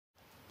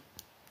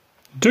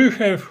Do you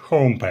have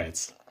home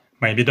pets?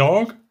 Maybe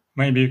dog,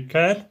 maybe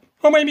cat,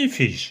 or maybe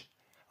fish?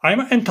 I'm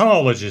an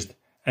entomologist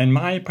and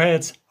my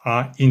pets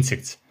are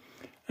insects.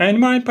 And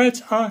my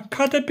pets are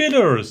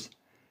caterpillars.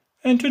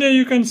 And today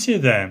you can see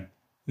them.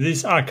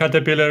 These are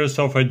caterpillars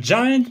of a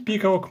giant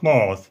peacock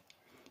moth.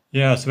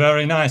 Yes,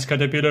 very nice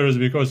caterpillars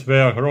because they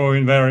are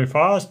growing very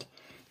fast.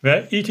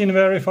 They're eating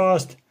very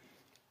fast.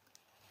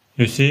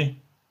 You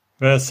see?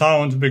 Their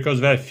sound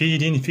because they're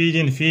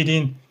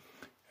feeding.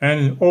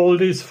 And all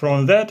this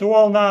from that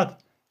walnut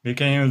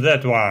became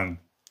that one.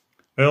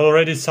 They're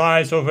already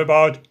size of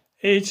about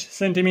 8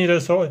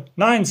 centimeters or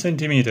 9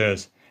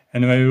 centimeters.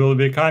 And they will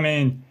be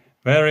becoming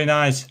very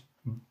nice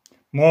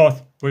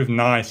moth with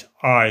nice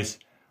eyes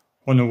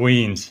on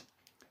wings.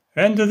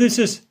 And this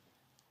is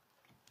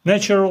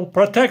natural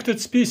protected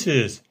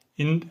species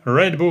in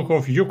Red Book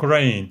of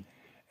Ukraine.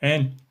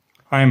 And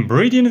I'm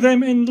breeding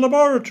them in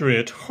laboratory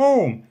at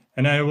home.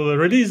 And I will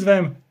release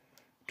them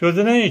to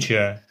the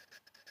nature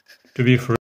to be free.